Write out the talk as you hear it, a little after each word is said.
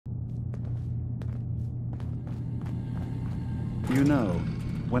You know,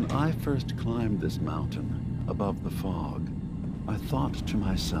 when I first climbed this mountain above the fog, I thought to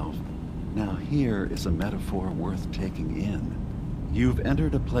myself, now here is a metaphor worth taking in. You've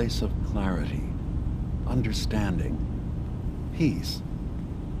entered a place of clarity, understanding, peace.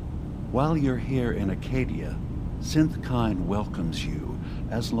 While you're here in Acadia, Synthkind welcomes you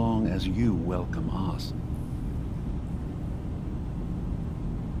as long as you welcome us.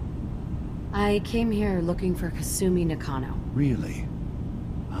 I came here looking for Kasumi Nakano. Really?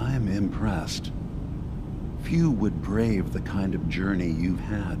 I'm impressed. Few would brave the kind of journey you've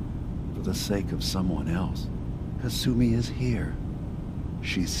had for the sake of someone else. Kasumi is here.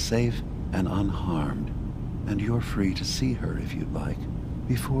 She's safe and unharmed, and you're free to see her if you'd like.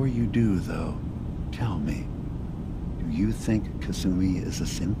 Before you do, though, tell me, do you think Kasumi is a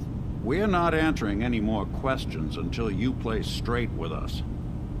synth? We're not answering any more questions until you play straight with us.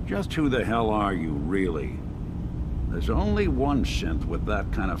 Just who the hell are you, really? There's only one synth with that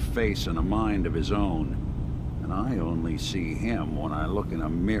kind of face and a mind of his own, and I only see him when I look in a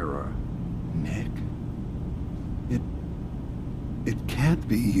mirror. Nick? It can't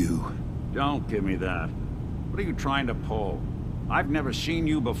be you. Don't give me that. What are you trying to pull? I've never seen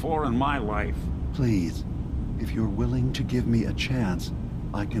you before in my life. Please, if you're willing to give me a chance,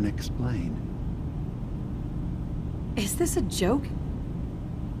 I can explain. Is this a joke?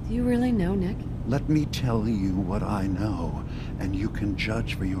 Do you really know, Nick? Let me tell you what I know, and you can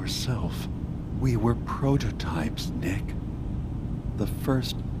judge for yourself. We were prototypes, Nick. The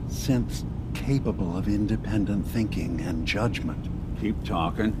first synths capable of independent thinking and judgment. Keep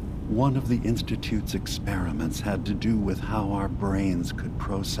talking. One of the Institute's experiments had to do with how our brains could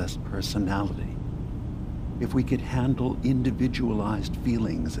process personality. If we could handle individualized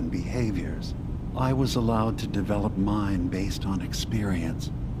feelings and behaviors, I was allowed to develop mine based on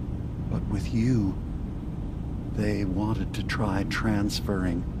experience. But with you, they wanted to try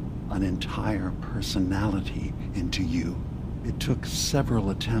transferring an entire personality into you. It took several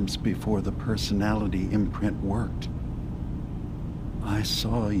attempts before the personality imprint worked. I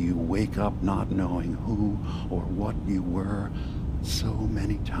saw you wake up not knowing who or what you were so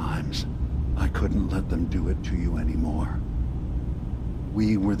many times. I couldn't let them do it to you anymore.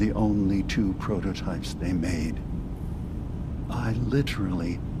 We were the only two prototypes they made. I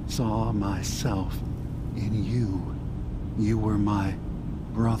literally saw myself in you. You were my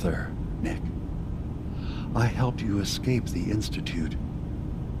brother, Nick. I helped you escape the Institute.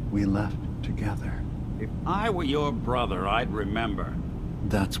 We left together. If I were your brother, I'd remember.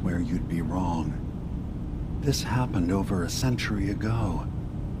 That's where you'd be wrong. This happened over a century ago.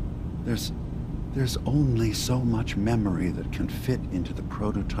 There's only so much memory that can fit into the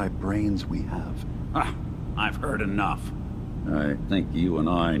prototype brains we have. Ah, I've heard enough. I think you and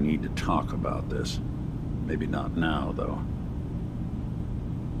I need to talk about this. Maybe not now, though.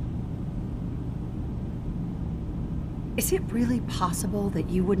 Is it really possible that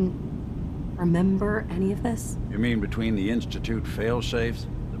you wouldn't remember any of this? You mean between the Institute failsafes,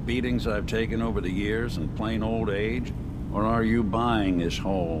 the beatings I've taken over the years, and plain old age? Or are you buying this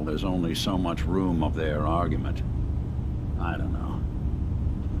whole "there's only so much room" of their argument? I don't know.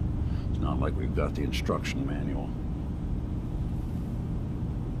 It's not like we've got the instruction manual.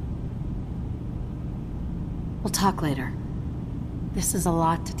 We'll talk later. This is a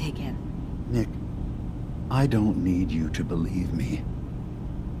lot to take in. Nick, I don't need you to believe me.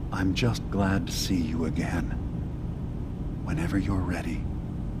 I'm just glad to see you again. Whenever you're ready,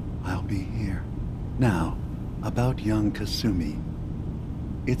 I'll be here. Now, about young Kasumi.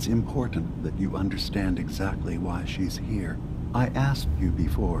 It's important that you understand exactly why she's here. I asked you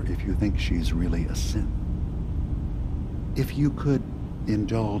before if you think she's really a synth. If you could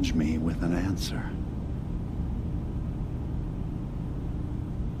indulge me with an answer.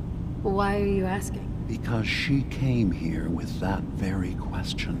 Why are you asking? Because she came here with that very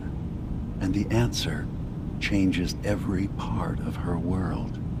question. And the answer changes every part of her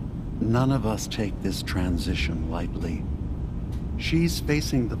world. None of us take this transition lightly. She's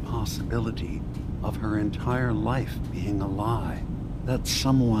facing the possibility of her entire life being a lie, that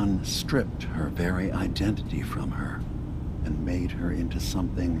someone stripped her very identity from her and made her into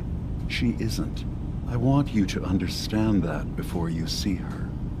something she isn't. I want you to understand that before you see her.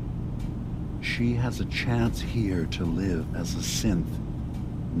 She has a chance here to live as a synth,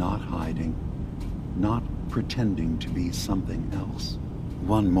 not hiding, not pretending to be something else.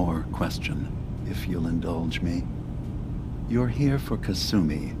 One more question, if you'll indulge me. You're here for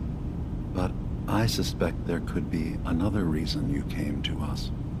Kasumi, but I suspect there could be another reason you came to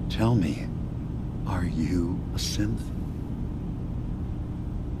us. Tell me, are you a synth?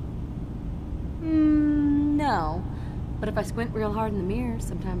 No. But if I squint real hard in the mirror,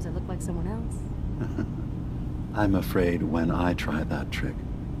 sometimes I look like someone else. I'm afraid when I try that trick,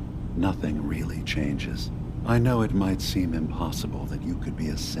 nothing really changes. I know it might seem impossible that you could be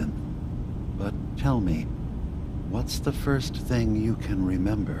a synth, but tell me, what's the first thing you can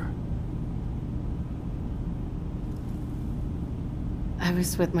remember? I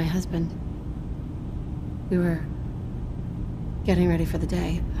was with my husband. We were getting ready for the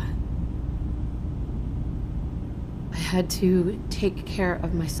day. I had to take care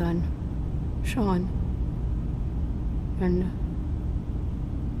of my son, Sean. And...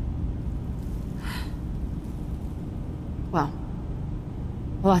 well,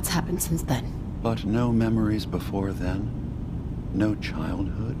 a lot's happened since then. But no memories before then? No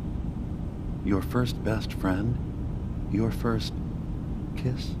childhood? Your first best friend? Your first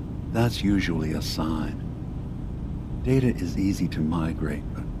kiss? That's usually a sign. Data is easy to migrate,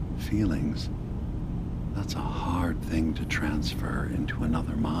 but feelings, that's a hard thing to transfer into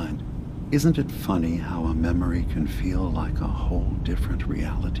another mind. Isn't it funny how a memory can feel like a whole different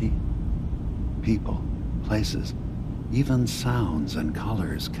reality? People, places, even sounds and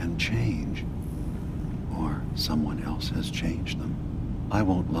colors can change. Or someone else has changed them. I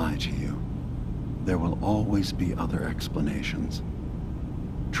won't lie to you. There will always be other explanations.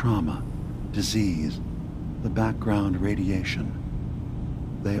 Trauma, disease, the background radiation.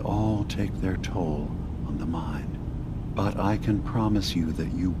 They all take their toll on the mind. But I can promise you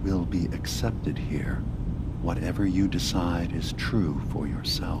that you will be accepted here, whatever you decide is true for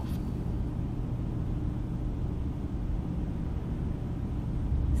yourself.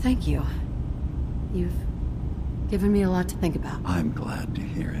 Thank you. You've given me a lot to think about. I'm glad to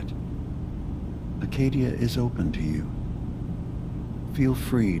hear it. Acadia is open to you. Feel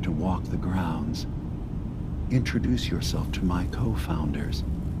free to walk the grounds. Introduce yourself to my co-founders,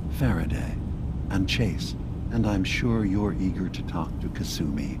 Faraday and Chase, and I'm sure you're eager to talk to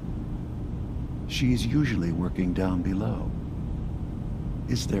Kasumi. She's usually working down below.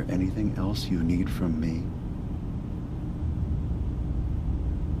 Is there anything else you need from me?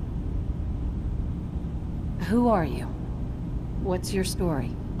 Who are you? What's your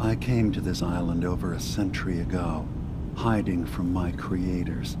story? I came to this island over a century ago, hiding from my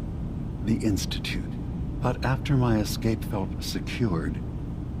creators, the Institute. But after my escape felt secured,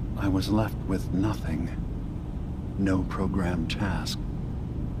 I was left with nothing. No programmed task.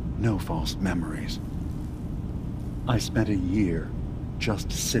 No false memories. I spent a year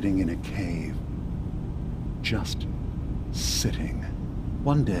just sitting in a cave. Just sitting.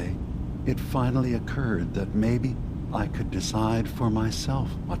 One day, it finally occurred that maybe I could decide for myself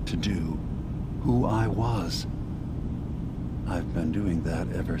what to do, who I was. I've been doing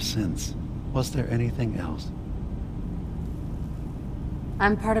that ever since. Was there anything else?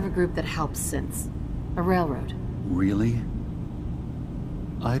 I'm part of a group that helps synths. A railroad. Really?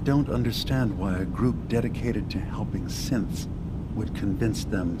 I don't understand why a group dedicated to helping synths would convince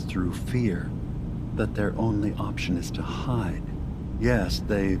them through fear that their only option is to hide. Yes,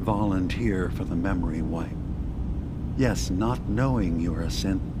 they volunteer for the memory wipe. Yes, not knowing you're a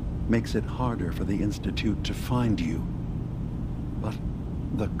synth makes it harder for the Institute to find you. But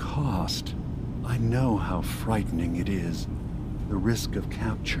the cost... I know how frightening it is, the risk of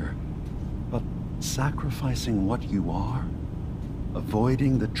capture. But sacrificing what you are,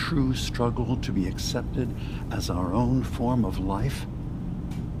 avoiding the true struggle to be accepted as our own form of life?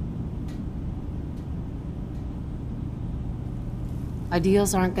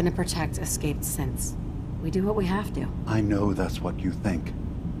 Ideals aren't going to protect escaped synths. We do what we have to. I know that's what you think.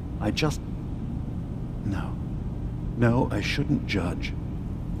 I just... No. No, I shouldn't judge.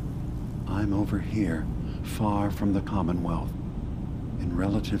 I'm over here, far from the Commonwealth, in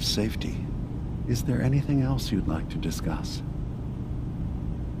relative safety. Is there anything else you'd like to discuss?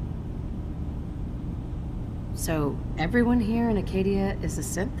 So, everyone here in Acadia is a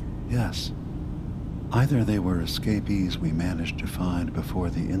synth? Yes. Either they were escapees we managed to find before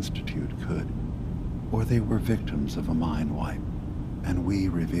the Institute could, or they were victims of a mind wipe, and we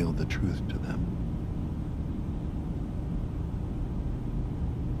revealed the truth to them.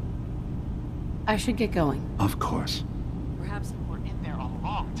 I should get going. Of course. Perhaps we're in there a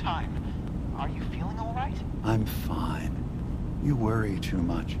long time. Are you feeling all right? I'm fine. You worry too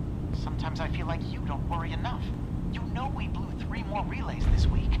much. Sometimes I feel like you don't worry enough. You know we blew 3 more relays this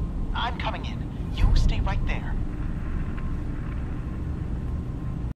week. I'm coming in. You stay right there.